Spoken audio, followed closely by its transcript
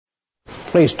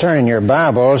Please turn in your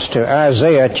Bibles to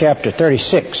Isaiah chapter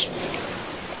 36.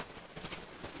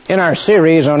 In our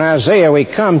series on Isaiah, we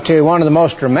come to one of the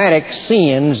most dramatic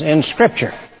scenes in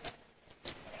Scripture.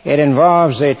 It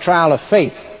involves the trial of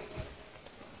faith.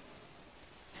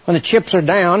 When the chips are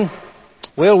down,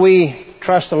 will we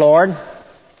trust the Lord?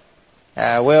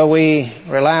 Will we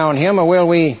rely on Him, or will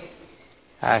we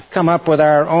come up with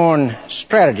our own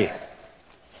strategy?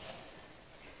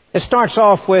 It starts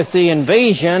off with the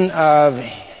invasion of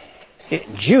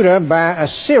Judah by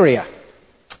Assyria.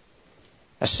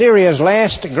 Assyria's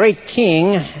last great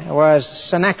king was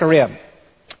Sennacherib.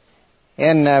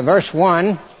 In verse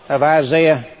 1 of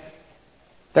Isaiah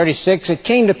 36, it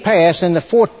came to pass in the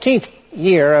 14th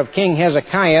year of King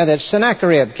Hezekiah that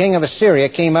Sennacherib, king of Assyria,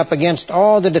 came up against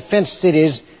all the defenced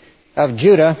cities of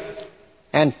Judah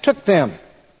and took them.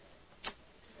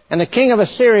 And the king of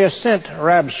Assyria sent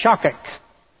Rabshakeh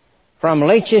from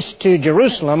Lachish to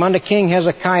Jerusalem unto King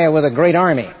Hezekiah with a great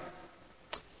army.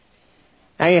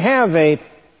 Now you have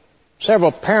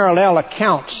several parallel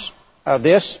accounts of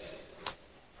this.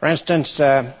 For instance,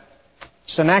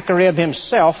 Sennacherib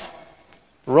himself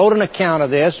wrote an account of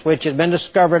this, which has been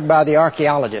discovered by the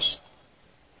archaeologists.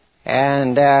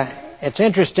 And it's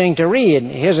interesting to read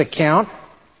his account.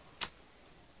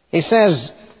 He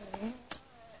says,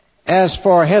 as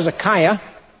for Hezekiah,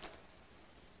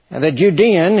 the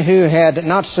Judean who had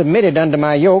not submitted unto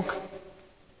my yoke,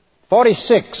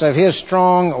 46 of his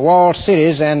strong walled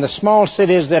cities and the small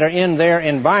cities that are in their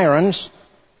environs,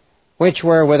 which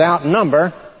were without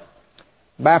number,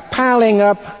 by piling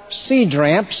up siege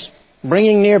ramps,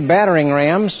 bringing near battering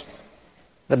rams,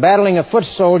 the battling of foot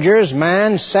soldiers,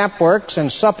 mines, sapworks, and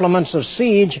supplements of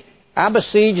siege, I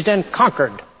besieged and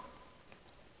conquered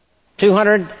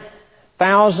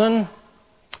 200,000,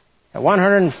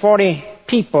 140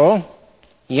 people,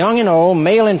 young and old,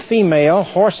 male and female,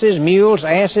 horses, mules,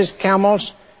 asses,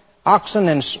 camels, oxen,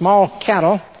 and small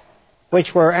cattle,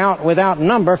 which were out without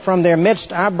number from their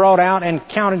midst, I brought out and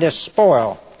counted as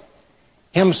spoil.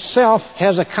 Himself,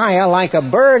 Hezekiah, like a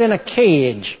bird in a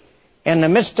cage, in the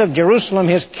midst of Jerusalem,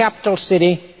 his capital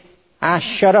city, I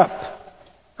shut up.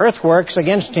 Earthworks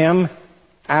against him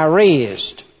I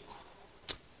raised.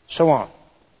 So on.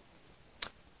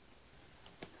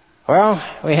 Well,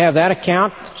 we have that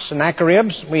account,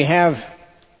 Sennacherib's. We have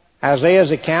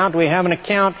Isaiah's account. We have an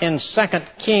account in 2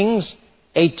 Kings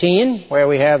 18, where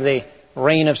we have the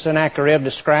reign of Sennacherib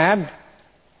described.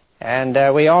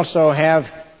 And we also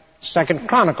have 2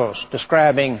 Chronicles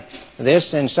describing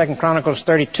this in 2 Chronicles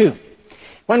 32.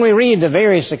 When we read the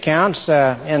various accounts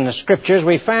in the Scriptures,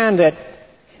 we find that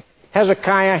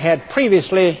Hezekiah had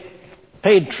previously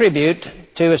paid tribute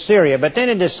to Assyria, but then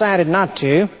he decided not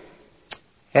to,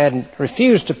 had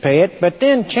refused to pay it, but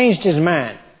then changed his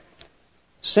mind,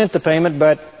 sent the payment,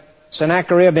 but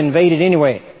Sennacherib invaded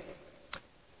anyway.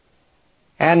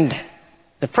 And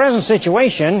the present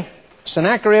situation,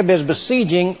 Sennacherib is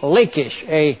besieging Lachish,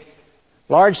 a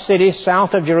large city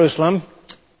south of Jerusalem,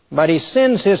 but he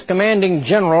sends his commanding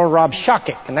general,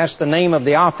 Rabshakeh, and that's the name of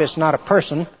the office, not a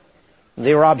person, the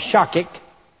Rabshakeh,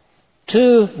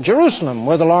 to Jerusalem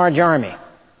with a large army.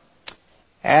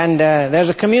 And there's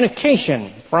a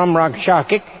communication from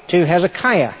Rabshakeh to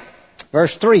Hezekiah.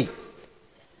 Verse 3.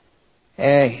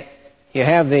 You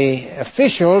have the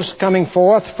officials coming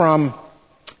forth from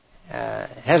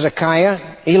Hezekiah,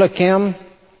 Eliakim,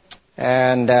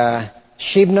 and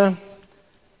Shebna.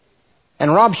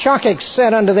 And Rabshakeh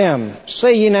said unto them,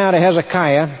 say ye now to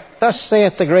Hezekiah, thus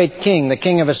saith the great king, the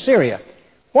king of Assyria,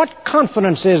 what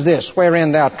confidence is this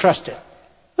wherein thou trustest?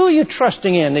 Who are you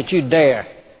trusting in that you dare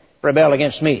rebel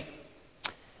against me?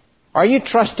 Are you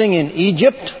trusting in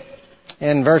Egypt?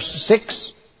 In verse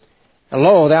 6,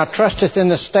 lo, thou trustest in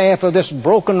the staff of this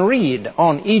broken reed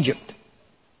on Egypt.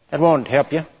 That won't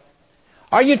help you.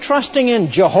 Are you trusting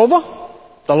in Jehovah,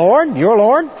 the Lord, your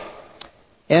Lord?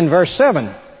 In verse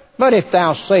 7, but if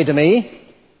thou say to me,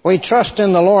 we trust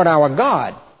in the Lord our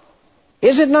God,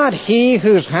 is it not he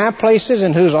whose high places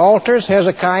and whose altars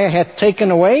Hezekiah hath taken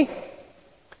away?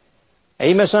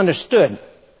 He misunderstood.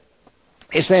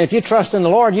 He said, if you trust in the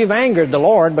Lord, you've angered the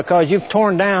Lord because you've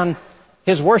torn down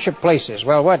his worship places.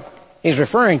 Well, what he's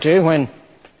referring to, when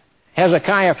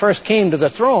Hezekiah first came to the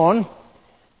throne,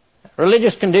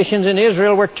 religious conditions in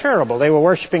Israel were terrible. They were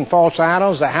worshiping false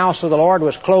idols. The house of the Lord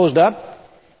was closed up.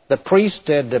 The priests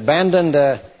had abandoned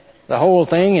the whole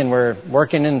thing and were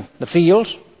working in the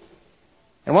fields.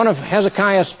 And one of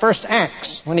Hezekiah's first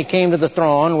acts when he came to the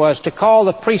throne was to call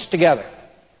the priests together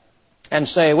and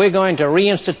say, we're going to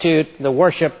reinstitute the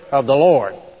worship of the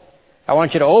Lord. I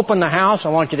want you to open the house. I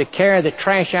want you to carry the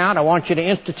trash out. I want you to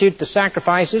institute the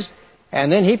sacrifices.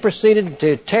 And then he proceeded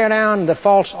to tear down the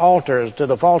false altars to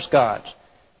the false gods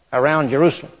around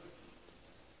Jerusalem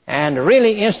and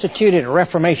really instituted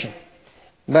Reformation.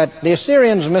 But the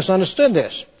Assyrians misunderstood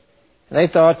this. They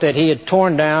thought that he had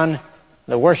torn down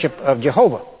the worship of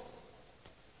Jehovah.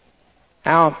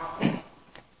 Now,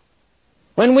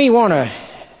 when we want to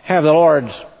have the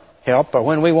Lord's help, or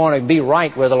when we want to be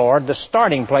right with the Lord, the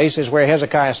starting place is where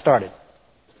Hezekiah started.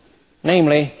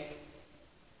 Namely,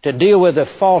 to deal with the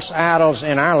false idols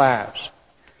in our lives.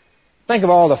 Think of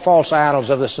all the false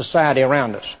idols of the society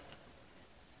around us.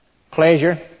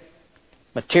 Pleasure,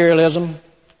 materialism,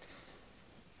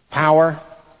 power,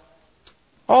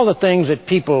 all the things that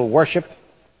people worship,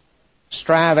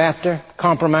 strive after,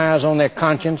 compromise on their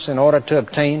conscience in order to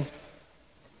obtain.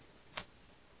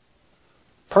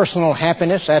 Personal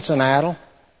happiness, that's an idol.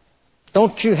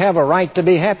 Don't you have a right to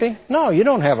be happy? No, you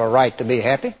don't have a right to be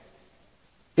happy.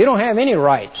 You don't have any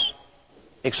rights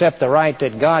except the right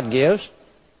that God gives.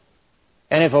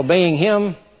 And if obeying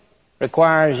Him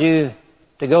requires you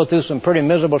to go through some pretty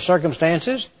miserable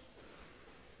circumstances,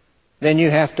 then you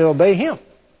have to obey Him.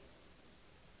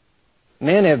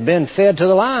 Men have been fed to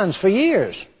the lions for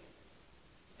years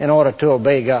in order to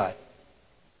obey God.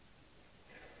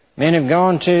 Men have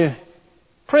gone to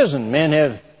prison. Men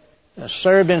have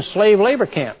served in slave labor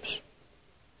camps.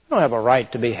 You don't have a right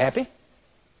to be happy.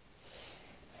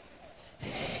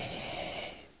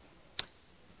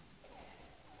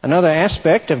 Another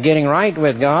aspect of getting right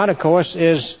with God, of course,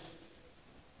 is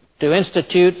to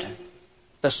institute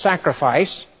the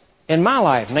sacrifice in my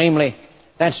life. Namely,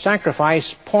 that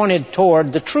sacrifice pointed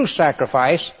toward the true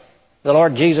sacrifice, the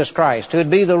Lord Jesus Christ, who would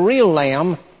be the real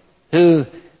Lamb who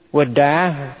would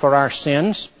die for our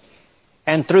sins.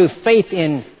 And through faith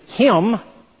in Him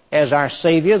as our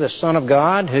Savior, the Son of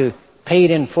God, who paid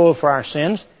in full for our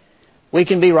sins, we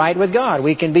can be right with God.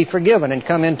 We can be forgiven and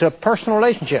come into a personal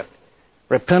relationship.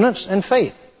 Repentance and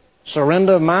faith.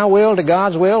 Surrender of my will to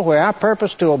God's will, where I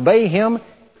purpose to obey Him,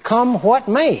 come what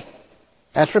may.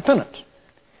 That's repentance.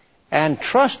 And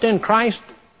trust in Christ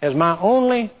as my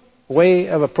only way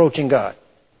of approaching God.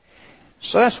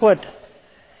 So that's what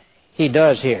he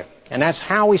does here. And that's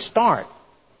how we start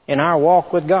in our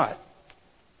walk with God.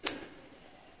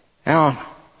 Now,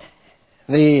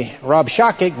 the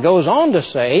Rabshakeh goes on to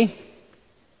say,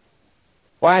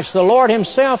 why, it's the Lord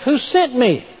Himself who sent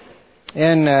me.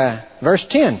 In verse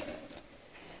 10,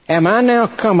 am I now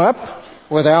come up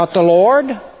without the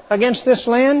Lord against this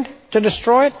land to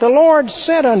destroy it? The Lord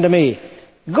said unto me,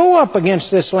 go up against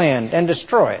this land and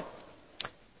destroy it.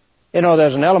 You know,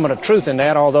 there's an element of truth in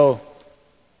that, although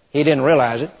he didn't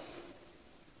realize it.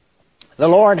 The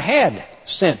Lord had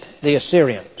sent the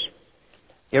Assyrians.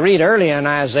 You read early in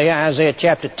Isaiah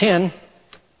chapter 10,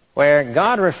 where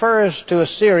God refers to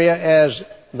Assyria as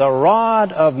the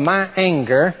rod of my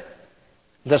anger,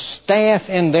 the staff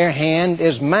in their hand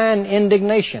is mine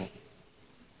indignation.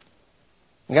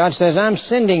 God says, I'm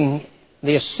sending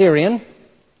the Assyrian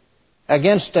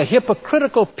against a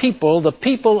hypocritical people, the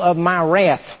people of my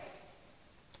wrath.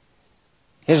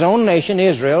 His own nation,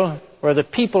 Israel, were the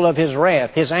people of His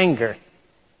wrath, His anger,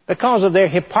 because of their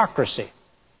hypocrisy.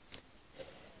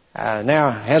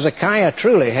 Now, Hezekiah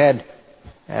truly had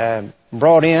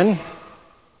brought in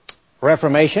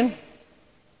Reformation,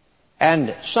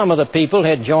 and some of the people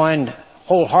had joined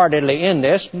wholeheartedly in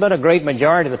this, but a great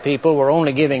majority of the people were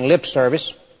only giving lip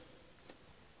service.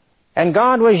 And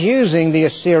God was using the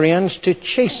Assyrians to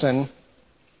chasten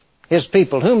His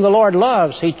people. Whom the Lord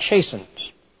loves, He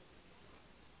chastens.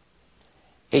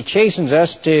 He chastens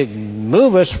us to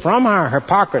move us from our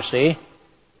hypocrisy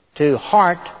to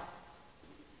heart,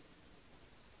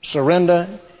 surrender,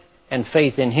 and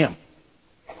faith in Him.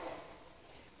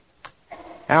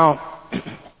 Now,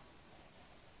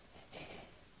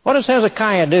 what does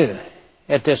Hezekiah do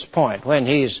at this point when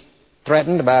he's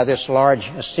threatened by this large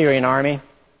Assyrian army?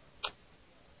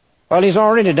 Well, he's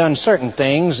already done certain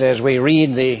things as we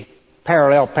read the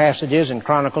parallel passages in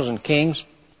Chronicles and Kings.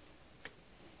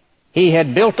 He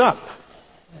had built up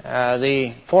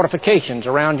the fortifications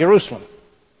around Jerusalem.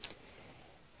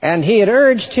 And he had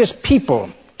urged his people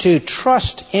to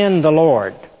trust in the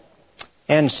Lord.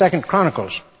 In 2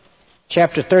 Chronicles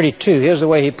chapter 32, here's the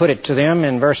way he put it to them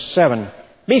in verse 7.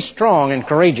 Be strong and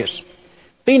courageous.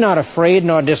 Be not afraid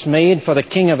nor dismayed for the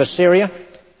king of Assyria,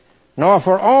 nor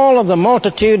for all of the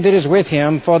multitude that is with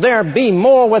him, for there be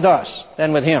more with us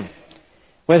than with him.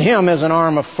 With him is an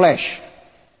arm of flesh,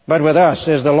 but with us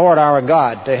is the Lord our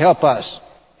God to help us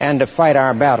and to fight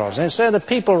our battles. And so the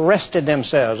people rested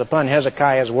themselves upon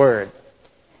Hezekiah's word.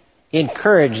 He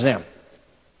encouraged them.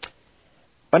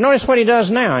 But notice what he does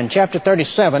now in chapter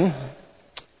 37,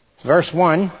 verse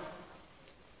 1.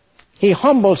 he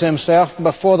humbles himself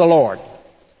before the Lord.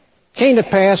 It came to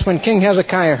pass, when King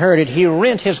Hezekiah heard it, he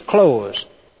rent his clothes,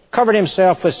 covered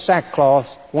himself with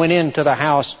sackcloth, went into the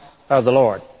house of the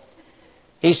Lord.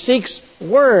 He seeks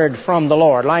word from the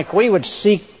Lord, like we would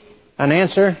seek an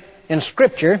answer in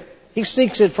Scripture. He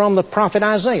seeks it from the prophet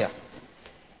Isaiah.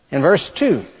 In verse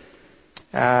 2,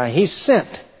 he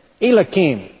sent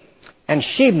Eliakim and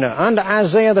Shebna unto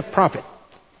Isaiah the prophet.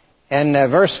 And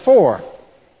verse 4,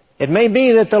 it may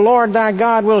be that the Lord thy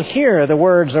God will hear the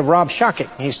words of Rabshakeh,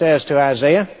 he says to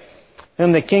Isaiah,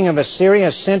 whom the king of Assyria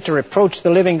has sent to reproach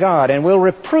the living God, and will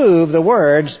reprove the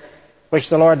words which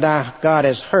the Lord thy God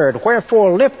has heard.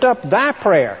 Wherefore lift up thy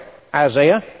prayer,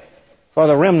 Isaiah, for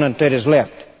the remnant that is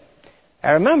left.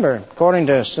 I remember, according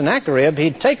to Sennacherib,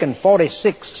 he'd taken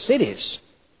 46 cities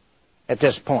at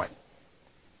this point.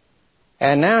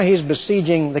 And now he's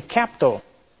besieging the capital,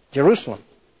 Jerusalem.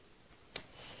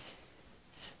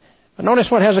 But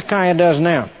notice what Hezekiah does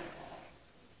now.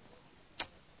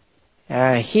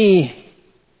 He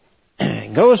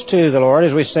goes to the Lord,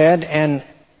 as we said, and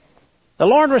the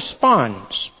Lord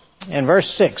responds. In verse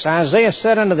 6, Isaiah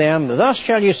said unto them, Thus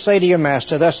shall you say to your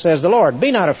master, Thus says the Lord,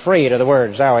 Be not afraid of the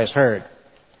words thou hast heard.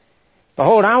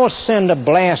 Behold, I will send a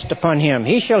blast upon him.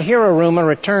 He shall hear a rumor,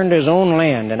 return to his own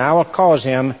land, and I will cause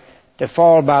him to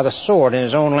fall by the sword in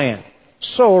his own land.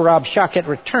 So Rabshakeh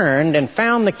returned and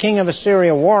found the king of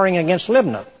Assyria warring against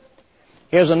Libnah.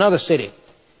 Here's another city.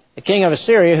 The king of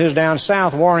Assyria, who's down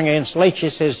south warring against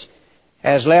Lachish,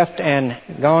 has left and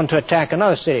gone to attack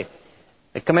another city.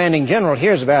 The commanding general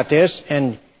hears about this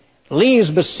and leaves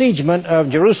besiegement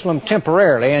of Jerusalem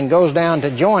temporarily and goes down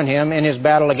to join him in his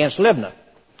battle against Libnah.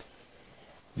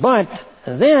 But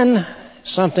then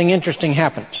something interesting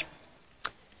happens.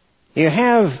 You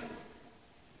have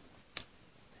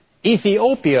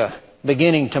Ethiopia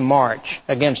beginning to march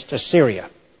against Assyria.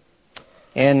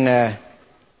 In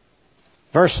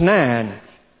verse 9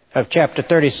 of chapter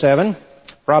 37,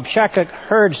 Rabshakeh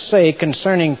heard say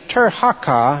concerning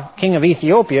Tirhakah, king of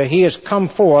Ethiopia, he is come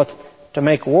forth to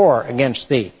make war against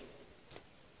thee.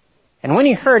 And when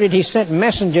he heard it, he sent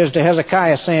messengers to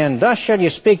Hezekiah, saying, Thus shall you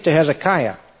speak to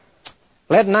Hezekiah.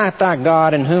 Let not thy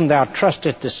God in whom thou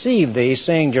trustest deceive thee,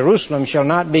 saying, Jerusalem shall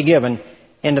not be given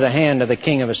into the hand of the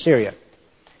king of Assyria.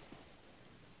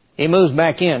 He moves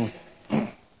back in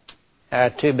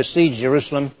to besiege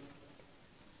Jerusalem.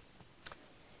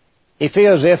 He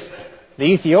feels if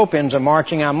the Ethiopians are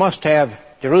marching, I must have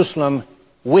Jerusalem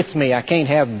with me. I can't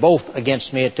have both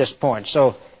against me at this point.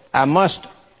 So I must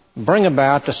bring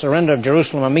about the surrender of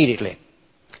Jerusalem immediately.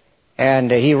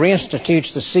 And he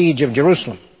reinstitutes the siege of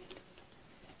Jerusalem,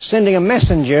 sending a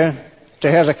messenger to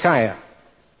Hezekiah.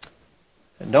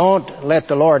 Don't let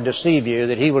the Lord deceive you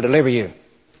that he will deliver you.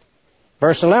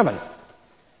 Verse 11,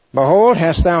 Behold,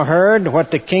 hast thou heard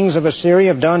what the kings of Assyria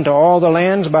have done to all the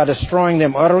lands by destroying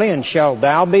them utterly, and shalt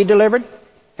thou be delivered?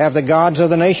 Have the gods of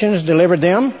the nations delivered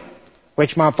them,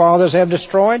 which my fathers have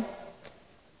destroyed?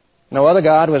 No other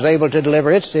God was able to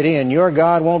deliver its city, and your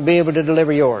God won't be able to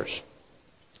deliver yours.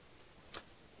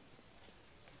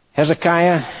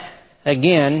 Hezekiah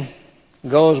again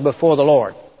goes before the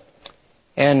Lord.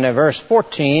 In verse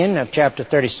 14 of chapter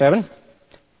 37,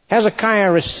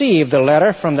 Hezekiah received the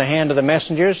letter from the hand of the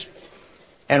messengers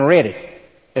and read it,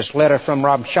 this letter from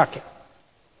Rabshakeh.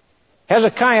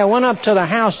 Hezekiah went up to the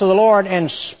house of the Lord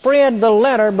and spread the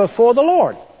letter before the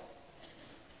Lord.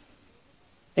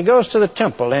 He goes to the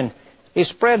temple and he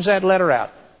spreads that letter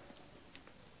out.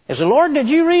 He says, Lord, did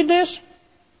you read this?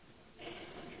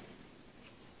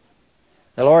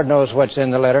 The Lord knows what's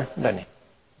in the letter, doesn't he?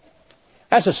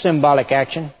 That's a symbolic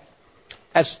action.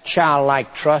 That's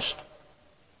childlike trust.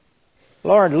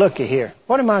 Lord, looky here.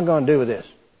 What am I going to do with this?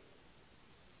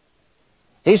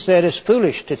 He said it's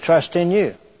foolish to trust in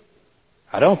you.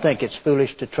 I don't think it's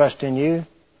foolish to trust in you.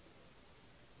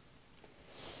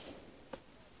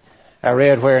 I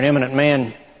read where an eminent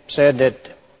man said that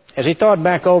as he thought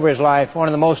back over his life, one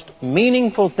of the most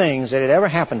meaningful things that had ever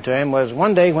happened to him was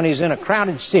one day when he's in a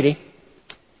crowded city,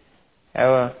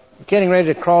 getting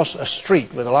ready to cross a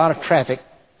street with a lot of traffic,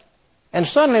 and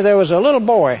suddenly there was a little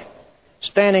boy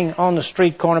standing on the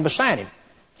street corner beside him.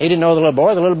 He didn't know the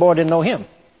little boy didn't know him.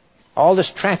 All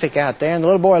this traffic out there, and the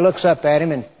little boy looks up at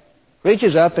him and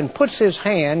reaches up and puts his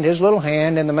little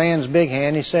hand in the man's big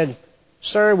hand. He said,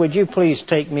 Sir, would you please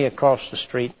take me across the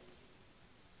street?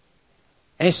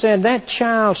 And he said that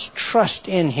child's trust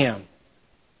in him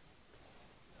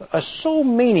was so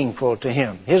meaningful to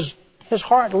him. His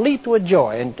heart leaped with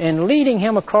joy in leading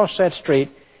him across that street.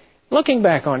 Looking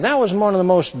back on it, that was one of the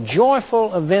most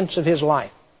joyful events of his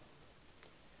life.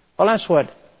 Well, that's what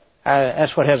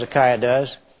Hezekiah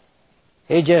does.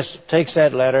 He just takes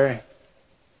that letter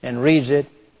and reads it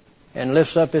and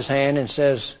lifts up his hand and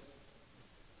says,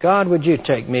 God, would you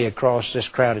take me across this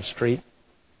crowded street?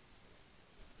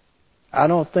 I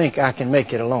don't think I can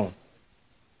make it alone.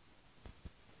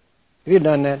 Have you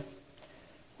done that?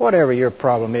 Whatever your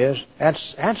problem is,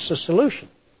 that's the solution.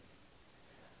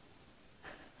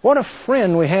 What a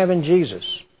friend we have in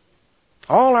Jesus.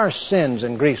 All our sins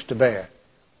and griefs to bear.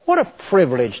 What a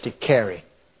privilege to carry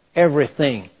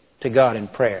everything to God in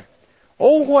prayer.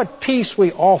 Oh, what peace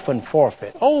we often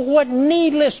forfeit. Oh, what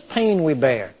needless pain we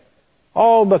bear.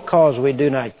 All because we do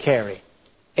not carry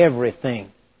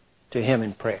everything to Him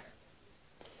in prayer.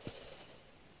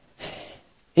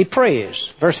 He prays.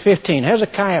 Verse 15,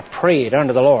 Hezekiah prayed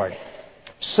unto the Lord,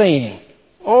 saying,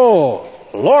 O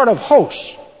Lord of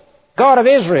hosts, God of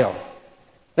Israel,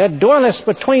 that dwellest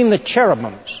between the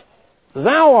cherubims,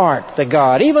 Thou art the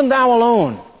God, even Thou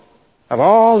alone, of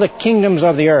all the kingdoms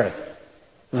of the earth.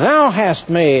 Thou hast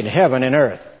made heaven and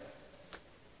earth.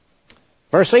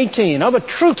 Verse 18, Of a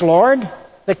truth, Lord,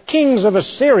 the kings of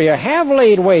Assyria have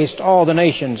laid waste all the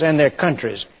nations and their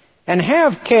countries, and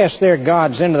have cast their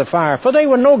gods into the fire, for they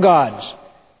were no gods,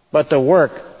 but the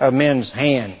work of men's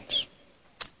hands.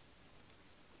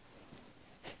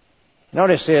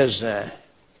 Notice his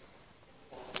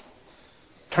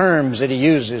terms that he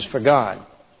uses for God,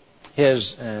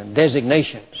 his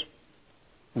designations.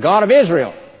 God of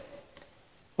Israel.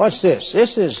 What's this?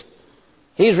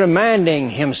 He's reminding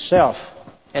himself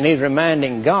and he's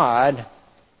reminding God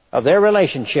of their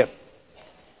relationship.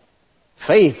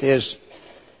 Faith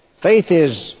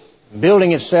is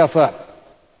building itself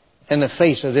up in the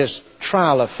face of this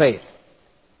trial of faith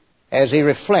as he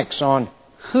reflects on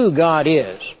who God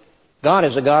is. God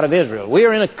is the God of Israel. We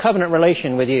are in a covenant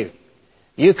relation with you.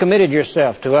 You committed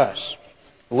yourself to us.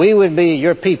 We would be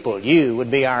your people. You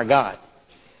would be our God.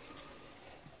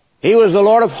 He was the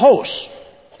Lord of hosts,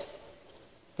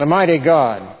 the mighty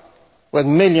God with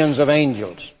millions of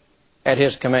angels at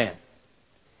His command.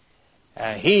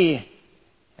 He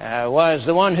was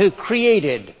the one who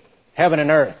created heaven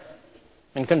and earth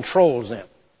and controls them.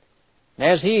 And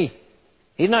as he's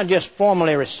not just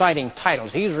formally reciting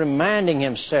titles, he's reminding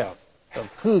himself of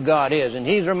who God is, and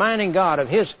he's reminding God of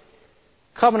His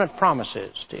covenant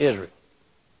promises to Israel.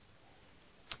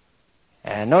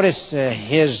 And notice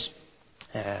his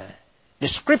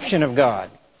description of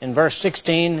God in verse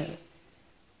 16,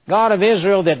 God of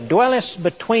Israel that dwellest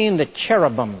between the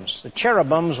cherubims. The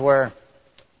cherubims were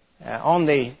on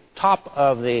the top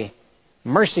of the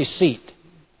mercy seat,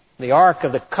 the Ark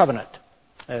of the Covenant,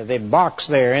 the box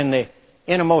there in the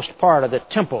innermost part of the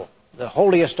temple, the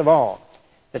holiest of all,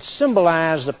 that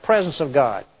symbolized the presence of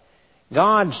God.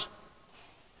 God's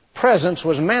presence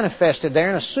was manifested there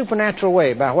in a supernatural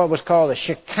way by what was called the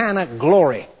Shekinah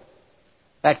glory.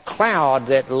 That cloud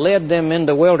that led them in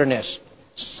the wilderness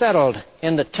settled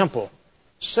in the temple,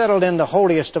 settled in the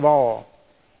holiest of all,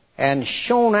 and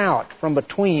shone out from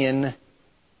between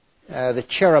the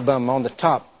cherubim on the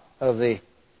top of the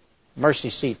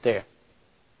mercy seat there.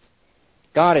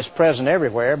 God is present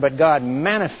everywhere, but God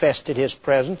manifested His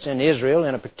presence in Israel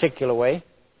in a particular way.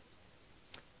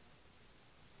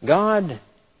 God,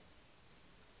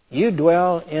 you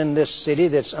dwell in this city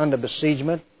that's under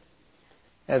besiegement,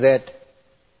 that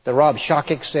the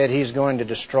Rabshakeh said he's going to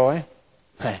destroy.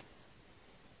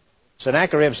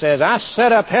 Sennacherib says, I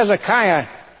set up Hezekiah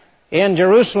in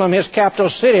Jerusalem, his capital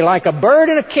city, like a bird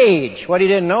in a cage. What he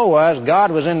didn't know was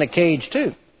God was in the cage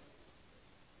too.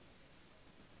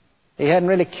 He hadn't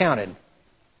really counted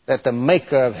that the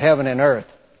maker of heaven and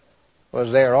earth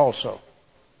was there also.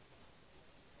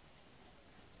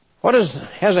 What does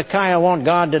Hezekiah want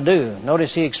God to do?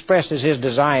 Notice he expresses his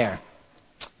desire.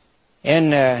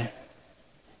 In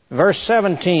verse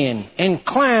 17,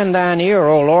 Incline thine ear,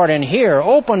 O Lord, and hear.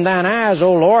 Open thine eyes,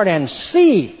 O Lord, and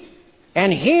see,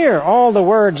 and hear all the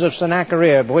words of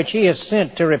Sennacherib, which he has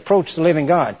sent to reproach the living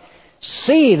God.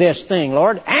 See this thing,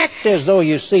 Lord. Act as though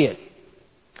you see it.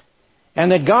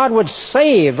 And that God would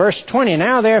save. Verse 20,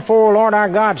 Now therefore, O Lord our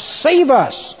God, save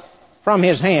us from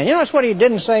his hand. You notice what he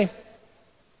didn't say?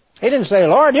 He didn't say,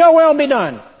 Lord, your will be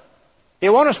done.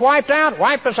 You want us wiped out?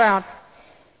 Wipe us out.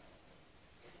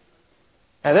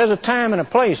 Now there's a time and a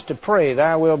place to pray,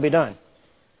 thy will be done.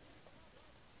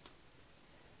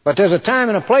 But there's a time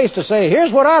and a place to say,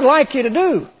 here's what I'd like you to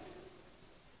do.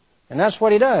 And that's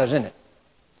what he does, isn't it?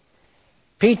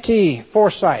 P.T.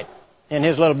 Forsyth, in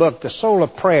his little book, The Soul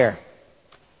of Prayer,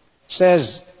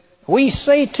 says, we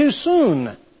say too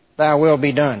soon, thy will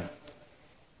be done.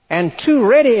 And too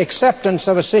ready acceptance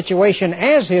of a situation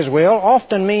as his will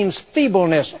often means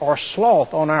feebleness or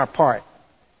sloth on our part.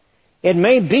 It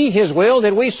may be His will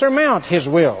that we surmount His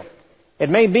will. It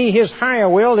may be His higher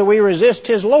will that we resist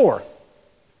His lower.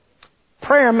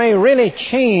 Prayer may really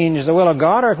change the will of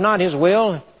God, or if not His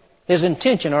will, His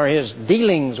intention or His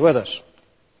dealings with us.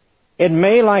 It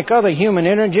may, like other human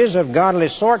energies of godly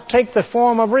sort, take the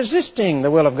form of resisting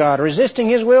the will of God. Resisting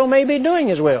His will may be doing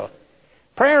His will.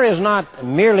 Prayer is not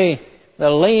merely the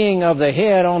laying of the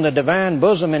head on the divine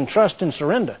bosom in trust and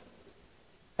surrender.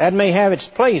 That may have its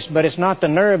place, but it's not the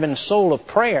nerve and soul of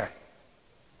prayer.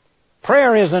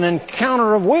 Prayer is an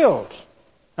encounter of wills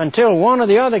until one or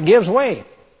the other gives way.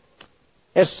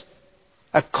 It's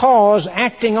a cause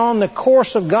acting on the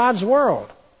course of God's world.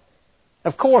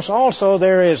 Of course, also,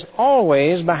 there is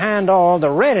always behind all the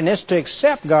readiness to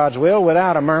accept God's will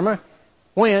without a murmur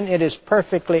when it is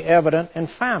perfectly evident and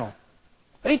final.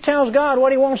 But he tells God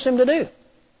what he wants him to do.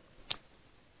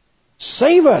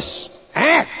 Save us.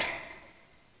 Act.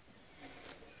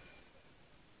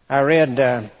 I read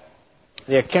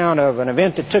the account of an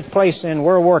event that took place in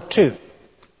World War II.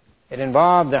 It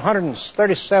involved the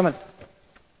 137th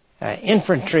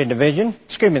Infantry Division,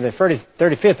 the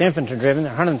 35th Infantry Division, the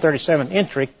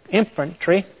 137th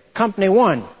Infantry, Company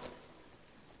 1.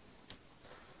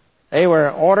 They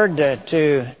were ordered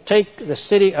to take the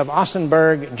city of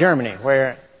Osnabrück, Germany,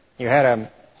 where you had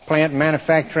a plant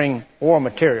manufacturing war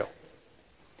material.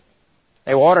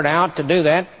 They were ordered out to do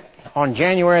that on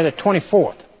January the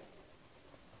 24th,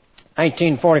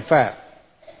 1945.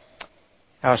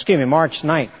 March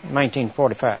 9th,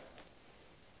 1945.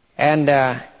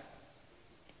 And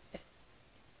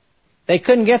they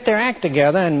couldn't get their act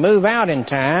together and move out in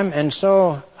time, and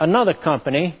so another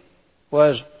company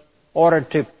was ordered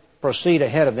to proceed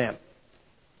ahead of them.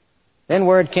 Then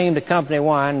word came to Company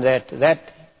 1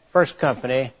 that first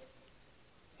company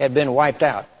had been wiped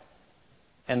out,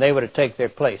 and they were to take their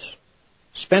place.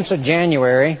 Spencer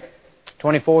January,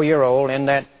 24-year-old in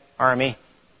that army,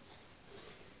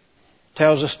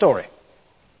 tells a story.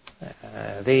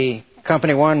 The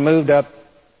Company 1 moved up,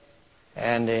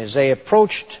 and as they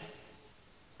approached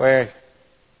where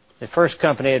the first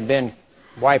company had been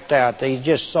wiped out, they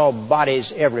just saw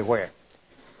bodies everywhere.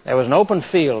 There was an open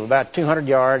field about 200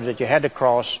 yards that you had to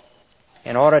cross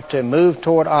in order to move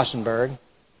toward Osnabrück.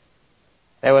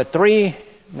 There were 3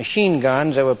 machine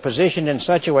guns that were positioned in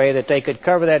such a way that they could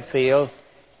cover that field,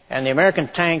 and the American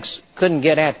tanks couldn't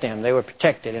get at them. They were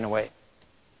protected in a way.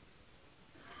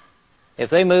 If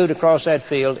they moved across that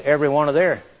field, every one of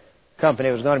their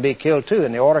company was going to be killed too,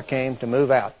 and the order came to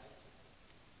move out.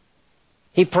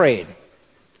 He prayed.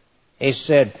 He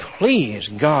said, "Please,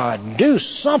 God, do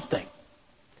something."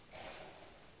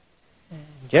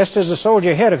 Just as the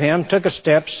soldier ahead of him took a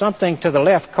step, something to the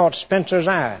left caught Spencer's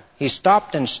eye. He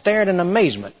stopped and stared in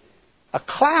amazement. A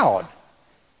cloud,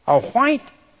 a white,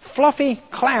 fluffy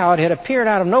cloud had appeared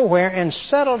out of nowhere and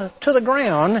settled to the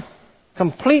ground,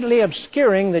 completely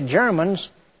obscuring the Germans'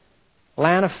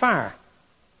 line of fire.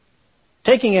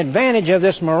 Taking advantage of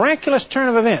this miraculous turn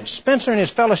of events, Spencer and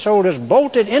his fellow soldiers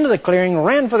bolted into the clearing,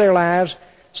 ran for their lives.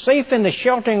 Safe in the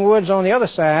sheltering woods on the other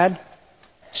side,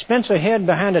 Spencer hid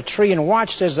behind a tree and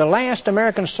watched as the last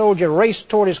American soldier raced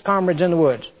toward his comrades in the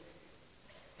woods.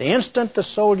 The instant the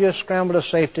soldier scrambled to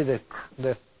safety,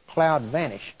 the cloud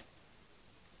vanished.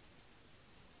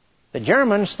 The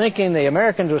Germans, thinking the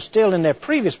Americans were still in their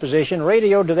previous position,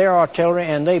 radioed to their artillery,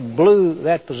 and they blew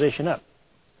that position up.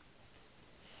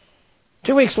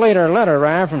 2 weeks later, a letter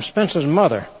arrived from Spencer's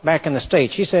mother back in the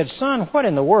States. She said, "Son, what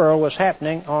in the world was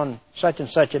happening on such and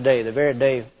such a day," the very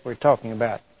day we're talking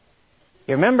about.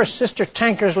 "You remember Sister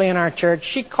Tankersley in our church?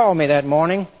 She called me that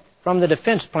morning from the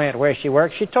defense plant where she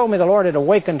works. She told me the Lord had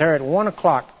awakened her at 1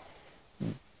 o'clock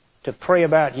to pray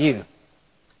about you.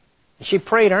 She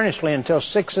prayed earnestly until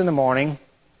 6 in the morning,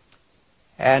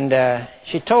 and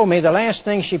she told me the last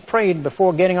thing she prayed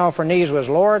before getting off her knees was,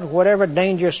 'Lord, whatever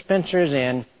danger Spencer is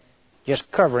in,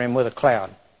 just cover him with a cloud.'"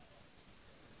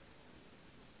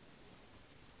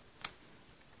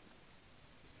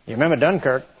 You remember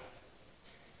Dunkirk?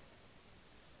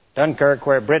 Dunkirk,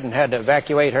 where Britain had to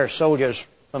evacuate her soldiers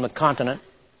from the continent.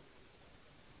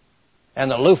 And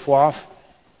the Luftwaffe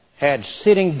had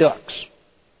sitting ducks.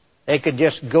 They could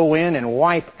just go in and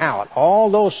wipe out all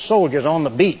those soldiers on the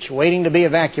beach waiting to be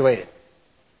evacuated.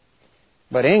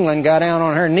 But England got down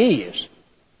on her knees,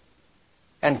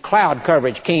 and cloud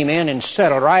coverage came in and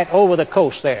settled right over the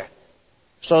coast there,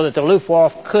 so that the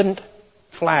Luftwaffe couldn't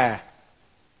fly.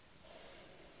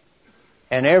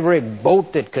 And every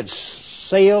boat that could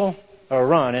sail or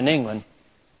run in England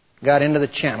got into the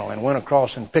channel and went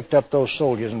across and picked up those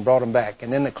soldiers and brought them back.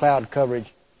 And then the cloud coverage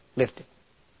lifted.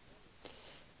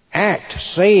 Act,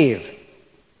 save.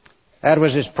 That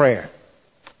was his prayer.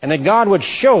 and that God would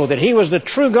show that He was the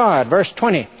true God. Verse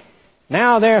 20,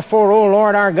 now therefore, O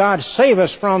Lord our God, save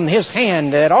us from his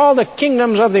hand, that all the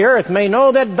kingdoms of the earth may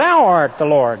know that thou art the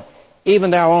Lord,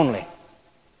 even thou only.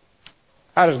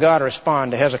 How does God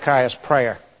respond to Hezekiah's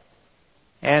prayer?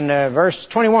 And verse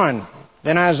 21,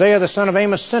 then Isaiah the son of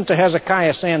Amos sent to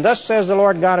Hezekiah, saying, thus says the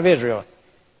Lord God of Israel,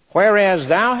 whereas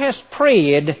thou hast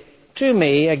prayed to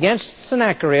me against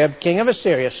Sennacherib, king of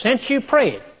Assyria, since you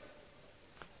prayed,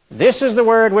 this is the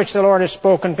word which the Lord has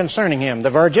spoken concerning him. The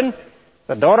virgin,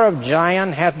 the daughter of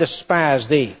Zion, hath despised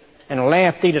thee, and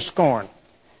laughed thee to scorn.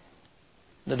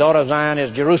 The daughter of Zion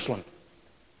is Jerusalem.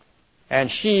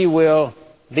 And she will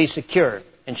be secure,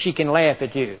 and she can laugh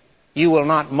at you. You will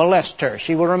not molest her.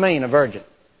 She will remain a virgin.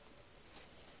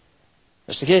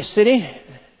 The city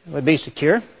would be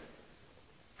secure.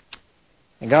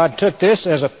 And God took this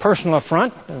as a personal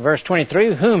affront. Verse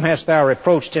 23, whom hast thou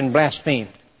reproached and blasphemed?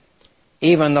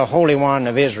 Even the Holy One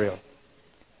of Israel.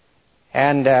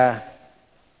 And the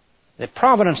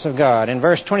providence of God. In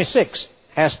verse 26,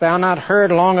 hast thou not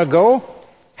heard long ago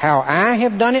how I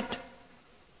have done it?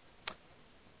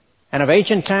 And of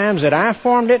ancient times that I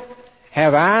formed it,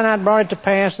 have I not brought it to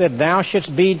pass that thou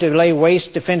shouldst be to lay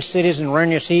waste defenced cities and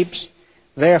ruinous heaps?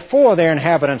 Therefore their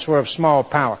inhabitants were of small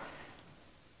power.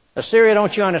 Assyria,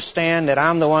 don't you understand that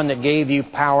I'm the one that gave you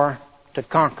power to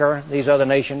conquer these other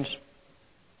nations?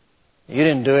 You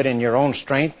didn't do it in your own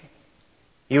strength.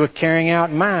 You were carrying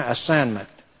out my assignment.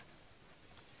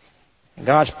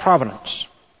 God's providence.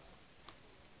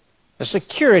 The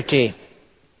security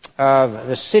of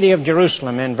the city of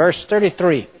Jerusalem in verse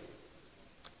 33.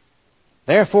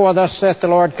 Therefore thus saith the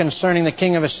Lord concerning the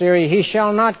king of Assyria, he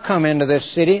shall not come into this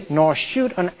city, nor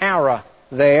shoot an arrow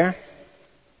there,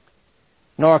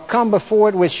 nor come before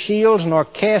it with shields, nor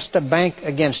cast a bank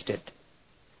against it.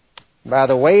 By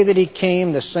the way that he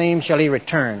came, the same shall he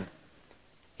return.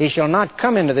 He shall not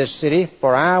come into this city,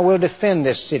 for I will defend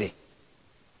this city,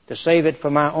 to save it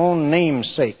for my own name's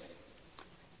sake,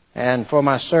 and for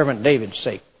my servant David's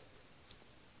sake.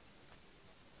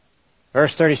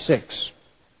 Verse 36.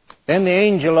 Then the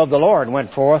angel of the Lord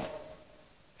went forth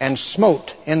and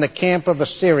smote in the camp of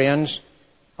Assyrians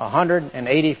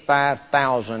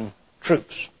 185,000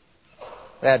 troops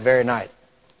that very night.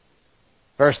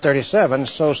 Verse 37,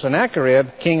 so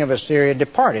Sennacherib, king of Assyria,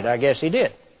 departed. I guess he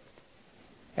did.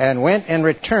 And went and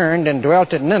returned and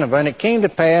dwelt at Nineveh. And it came to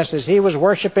pass, as he was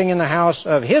worshiping in the house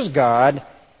of his God,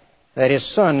 that his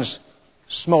sons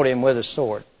smote him with a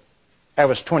sword. That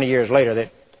was 20 years later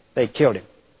that they killed him.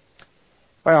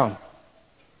 Well,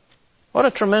 what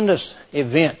a tremendous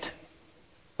event.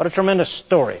 What a tremendous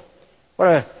story.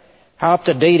 How up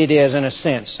to date it is in a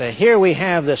sense. Here we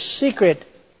have the secret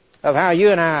of how you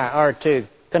and I are to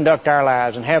conduct our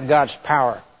lives and have God's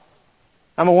power.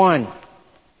 Number one,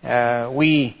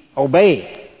 we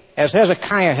obey, as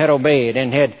Hezekiah had obeyed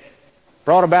and had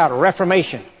brought about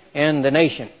reformation in the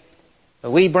nation.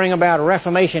 We bring about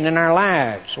reformation in our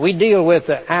lives. We deal with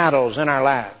the idols in our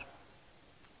lives.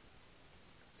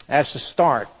 That's the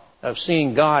start of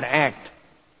seeing God act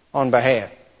on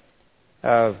behalf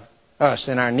of us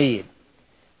in our need.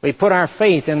 We put our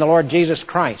faith in the Lord Jesus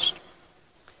Christ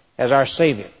as our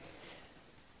Savior.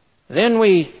 Then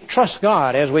we trust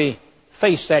God as we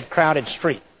face that crowded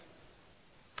street.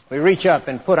 We reach up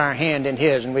and put our hand in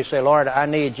His and we say, Lord, I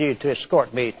need you to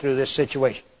escort me through this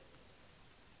situation.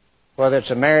 Whether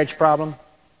it's a marriage problem,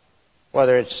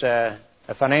 whether it's a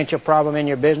financial problem in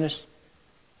your business,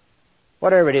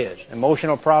 whatever it is,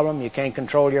 emotional problem, you can't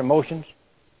control your emotions.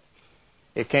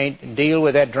 You can't deal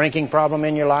with that drinking problem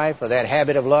in your life or that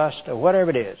habit of lust or whatever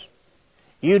it is.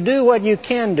 You do what you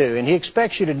can do, and He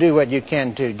expects you to do what you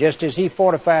can do, just as He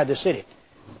fortified the city.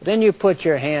 Then you put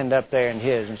your hand up there in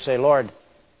His and say, Lord,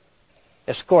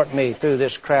 escort me through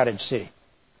this crowded city.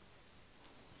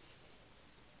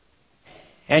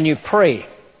 And you pray.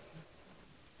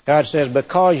 God says,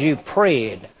 because you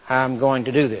prayed, I'm going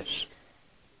to do this.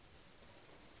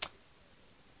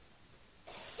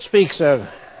 Speaks of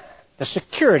the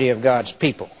security of God's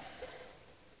people.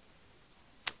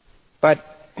 But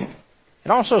it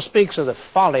also speaks of the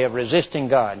folly of resisting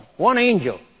God. One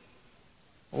angel,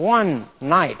 one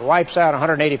night, wipes out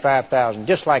 185,000,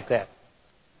 just like that.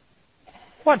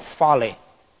 What folly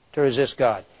to resist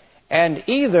God. And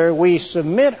either we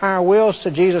submit our wills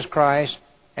to Jesus Christ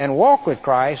and walk with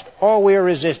Christ, or we are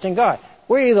resisting God.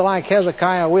 We're either like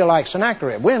Hezekiah or we're like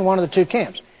Sennacherib. We're in one of the two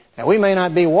camps. Now, we may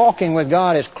not be walking with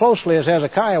God as closely as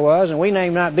Hezekiah was, and we may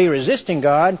not be resisting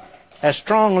God as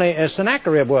strongly as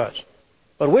Sennacherib was.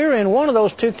 But we're in one of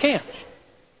those two camps.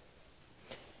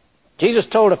 Jesus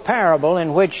told a parable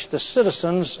in which the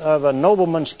citizens of a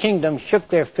nobleman's kingdom shook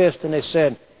their fist and they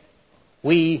said,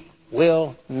 We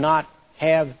will not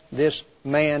have this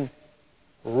man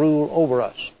rule over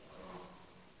us.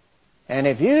 And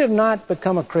if you have not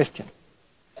become a Christian,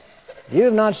 if you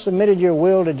have not submitted your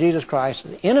will to Jesus Christ,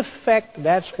 in effect,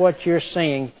 that's what you're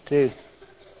saying to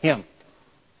Him.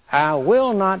 I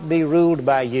will not be ruled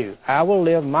by you. I will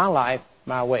live my life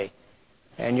my way.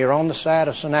 And you're on the side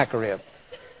of Sennacherib.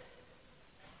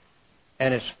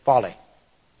 And it's folly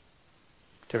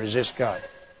to resist God.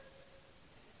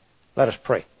 Let us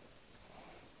pray.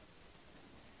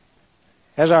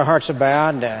 As our hearts are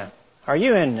bowed, are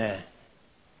you in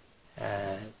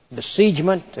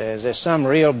besiegement? Is there some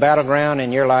real battleground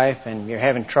in your life and you're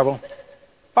having trouble?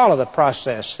 Follow the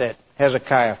process that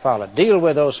Hezekiah followed. Deal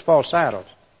with those false idols.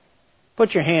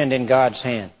 Put your hand in God's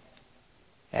hand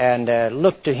and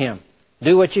look to Him.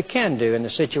 Do what you can do in the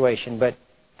situation, but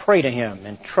pray to Him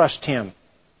and trust Him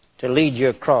to lead you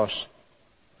across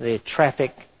the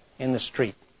traffic in the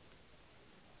street.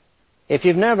 If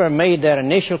you've never made that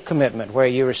initial commitment where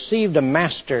you received a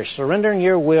master surrendering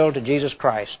your will to Jesus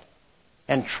Christ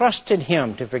and trusted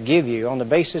Him to forgive you on the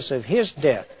basis of His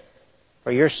death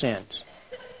for your sins,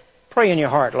 pray in your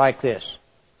heart like this.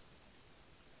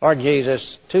 Lord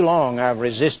Jesus, too long I've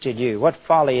resisted you. What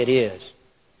folly it is.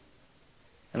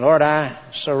 And Lord, I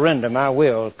surrender my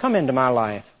will. Come into my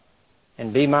life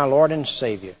and be my Lord and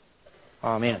Savior.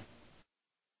 Amen.